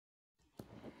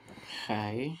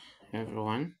Hi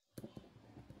everyone,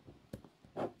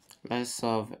 let's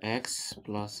solve x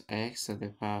plus x to the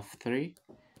power of 3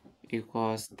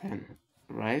 equals 10,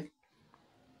 right?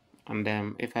 And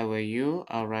then if I were you,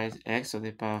 I'll write x to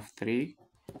the power of 3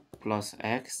 plus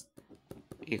x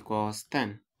equals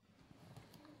 10.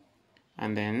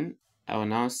 And then I will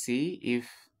now see if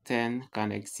 10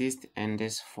 can exist in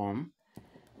this form.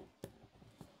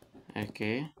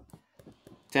 Okay,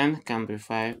 10 can be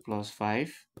 5 plus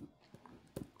 5,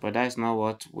 but that's not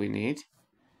what we need.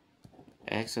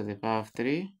 X to the power of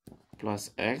 3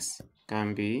 plus x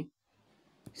can be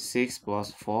 6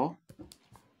 plus 4,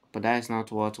 but that is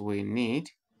not what we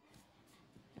need.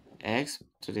 X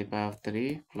to the power of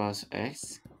 3 plus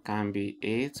x can be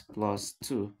 8 plus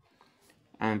 2,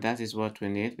 and that is what we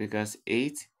need because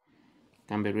 8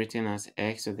 can be written as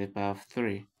x to the power of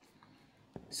 3.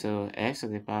 So x to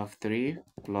the power of 3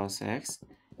 plus x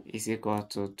is equal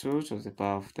to 2 to the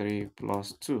power of 3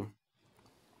 plus 2.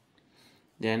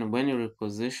 Then when you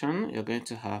reposition, you're going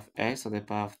to have x to the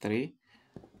power of 3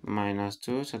 minus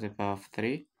 2 to the power of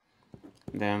 3,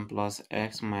 then plus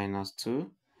x minus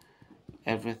 2.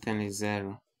 Everything is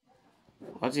 0.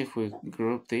 What if we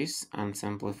group this and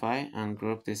simplify, and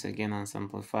group this again and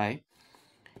simplify?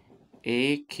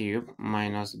 A cubed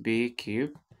minus b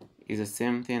cubed is the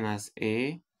same thing as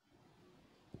a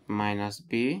minus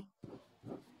b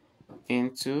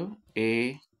into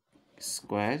a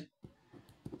squared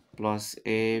plus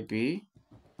ab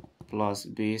plus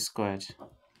b squared.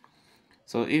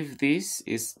 So if this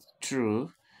is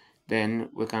true, then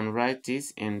we can write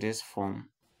this in this form.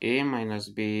 A minus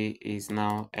b is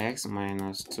now x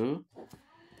minus 2.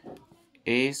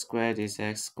 A squared is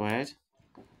x squared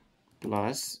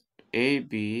plus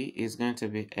ab is going to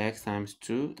be x times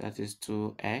 2, that is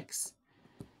 2x,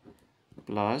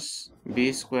 plus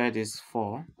b squared is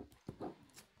 4,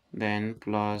 then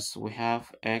plus we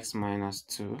have x minus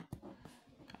 2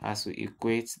 as we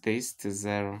equate this to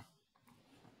 0.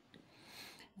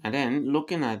 And then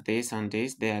looking at this and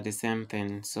this, they are the same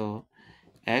thing, so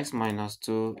x minus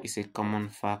 2 is a common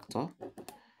factor.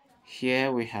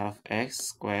 Here we have x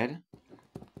squared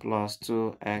plus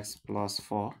 2x plus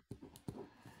 4.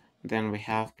 Then we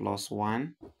have plus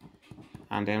 1,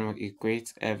 and then we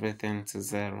equate everything to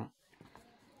 0.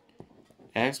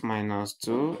 X minus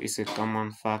 2 is a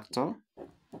common factor.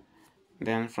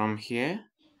 Then from here,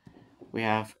 we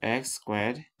have x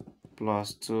squared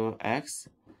plus 2x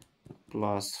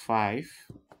plus 5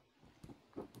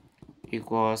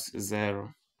 equals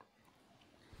 0.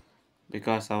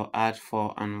 Because I'll add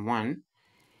 4 and 1,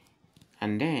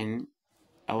 and then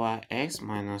our x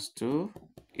minus 2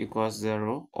 equals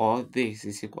 0, or this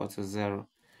is equal to 0.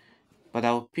 But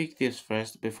I'll pick this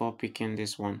first before picking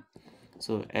this one.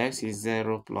 So x is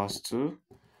 0 plus 2,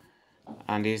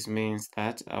 and this means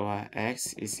that our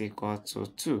x is equal to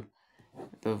 2,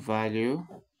 the value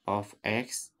of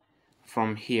x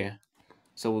from here.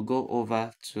 So we'll go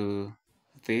over to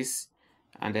this,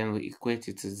 and then we equate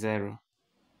it to 0.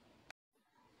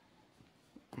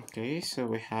 Okay, so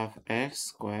we have x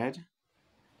squared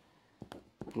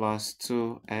plus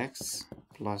 2x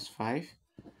plus 5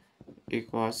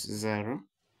 equals 0.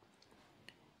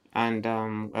 And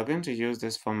we're going to use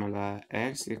this formula,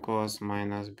 x equals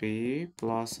minus b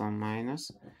plus or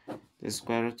minus the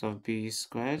square root of b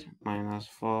squared minus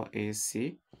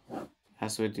 4ac,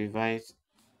 as we divide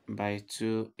by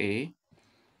 2a.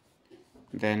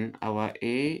 Then our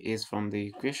a is from the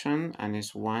equation and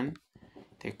is 1,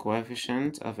 the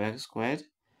coefficient of x squared.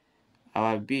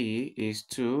 Our b is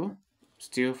 2,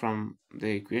 still from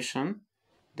the equation,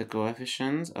 the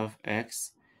coefficient of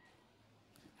x.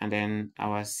 And then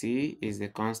our c is the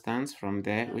constant from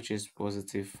there, which is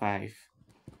positive 5.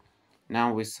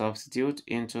 Now we substitute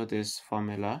into this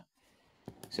formula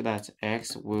so that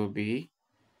x will be,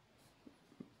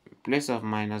 in place of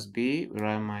minus b, we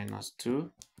write minus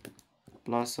 2,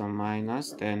 plus or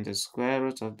minus, then the square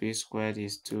root of b squared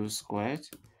is 2 squared,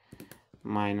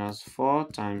 minus 4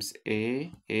 times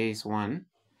a is 1,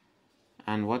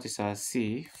 and what is our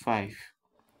c? 5.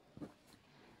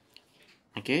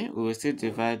 Okay, we will still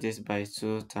divide this by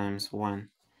 2 times 1,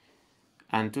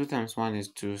 and 2 times 1 is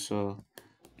 2, so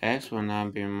x will now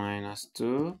be minus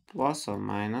 2 plus or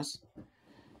minus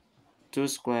 2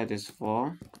 squared is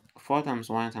 4. 4 times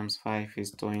 1 times 5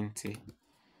 is 20.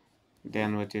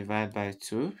 Then we divide by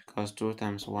 2 because 2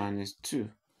 times 1 is 2.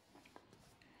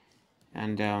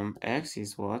 And x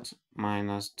is what?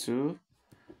 Minus 2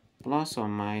 plus or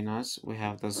minus, we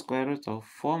have the square root of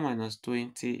 4 minus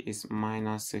 20 is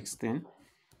minus 16.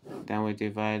 Then we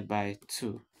divide by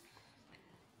 2.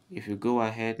 If you go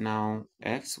ahead now,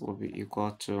 x will be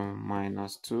equal to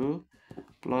minus 2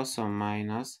 plus or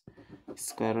minus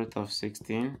square root of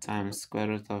 16 times square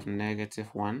root of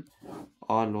 -1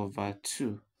 all over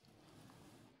 2.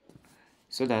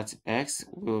 So that x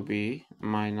will be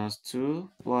 -2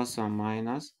 plus or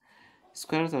minus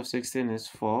square root of 16 is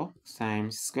 4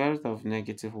 times square root of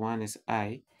 -1 is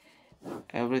I.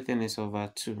 Everything is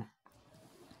over 2.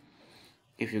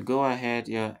 If you go ahead,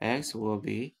 your x will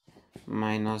be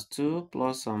 -2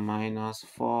 plus or minus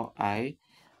 4i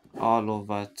all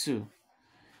over 2.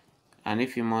 And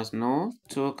if you must know,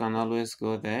 2 can always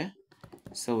go there.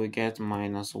 So we get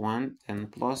 -1, then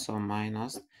plus or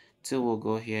minus 2 will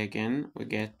go here again. We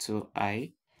get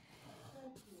 2i.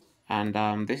 And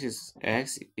this is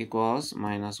x equals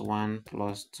 -1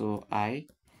 plus 2i,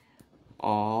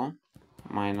 or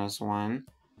 -1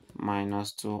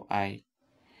 minus 2i.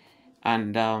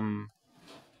 And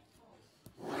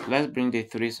let's bring the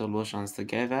three solutions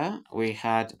together. We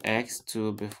had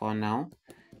x2 before now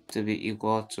to be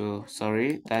equal to,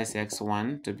 that's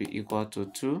x1 to be equal to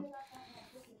 2.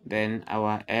 Then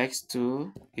our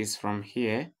x2 is from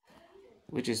here,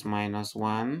 which is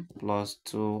 -1 plus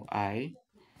 2i.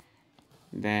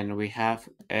 Then we have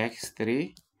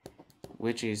x3,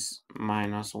 which is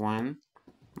 -1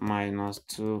 minus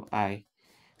 2i.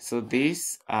 So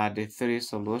these are the three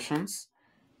solutions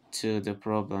to the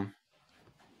problem.